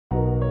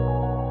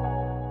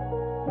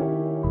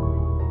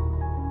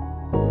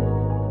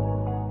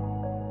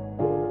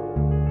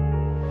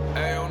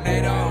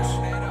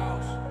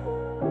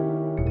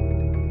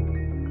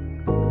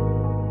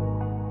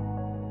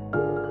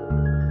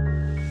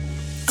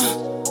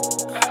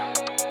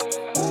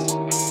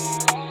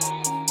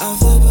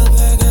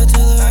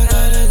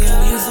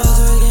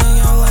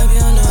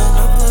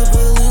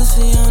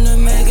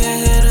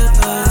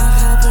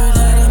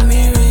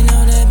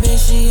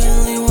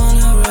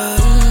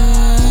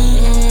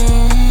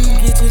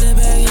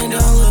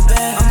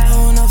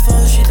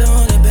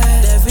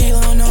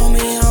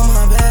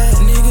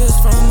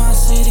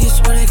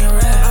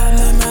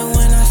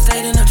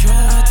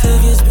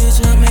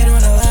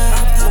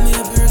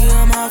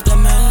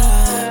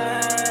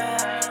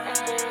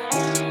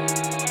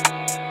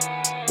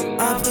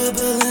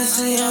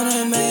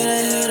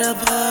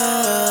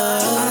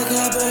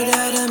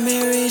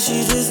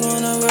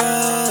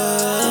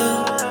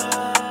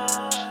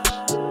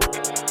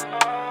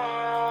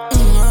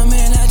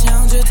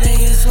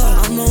slow.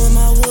 I'm blowing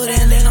my wood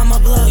and then I'ma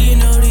blow. You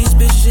know these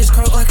bitches just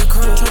croak like a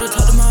crow. Try to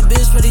talk to my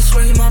bitch, but he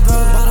swear he my bro.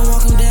 I don't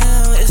walk him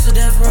down, it's a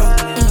death row.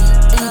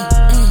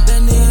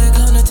 That nigga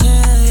come to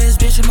town, his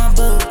bitch in my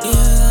boat. Yeah,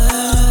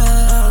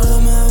 I roll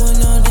my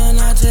window down,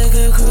 I take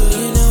a cruise.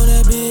 You know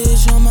that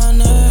bitch on my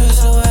nerves,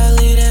 so I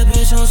leave that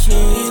bitch on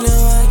snooze. You know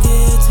I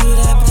get to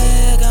that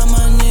bag, got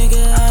my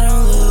nigga, I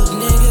don't lose.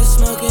 Nigga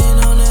smoking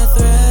on that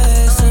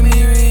thread, some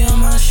Miri on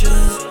my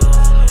shoes.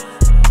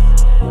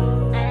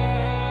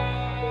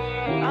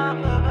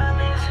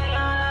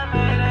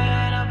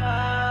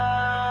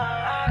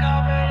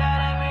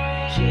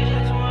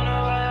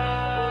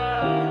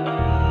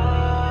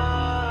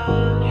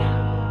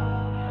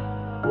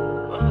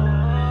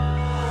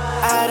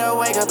 I had to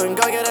wake up and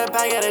go get a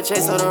bag, get a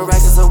chase on the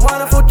racks, it's a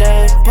wonderful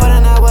day.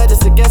 Putting out work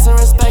just to get some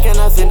respect, and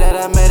I think that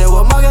I made it,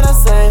 what more can I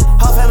say?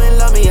 Whole family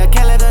love me, I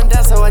can't let them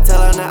down, so I tell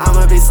them that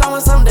I'ma be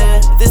someone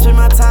someday. This be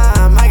my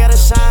time, I gotta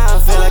shine,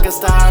 feel like a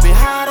star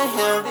behind a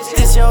hill.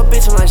 This your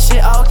bitch, I'm like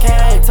shit,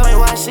 okay. Tell me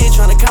why she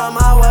tryna come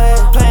my way.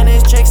 Playing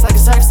these tricks like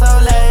a Cirque du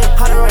Soleil.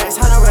 100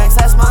 racks,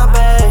 that's my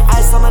bae.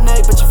 Ice on my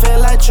neck, but you feel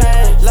like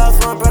Trey. Love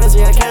for my brothers,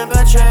 yeah, I can't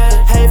betray.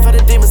 Hate for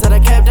the demons that I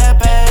kept that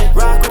bay.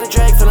 Rock with the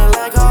Drake,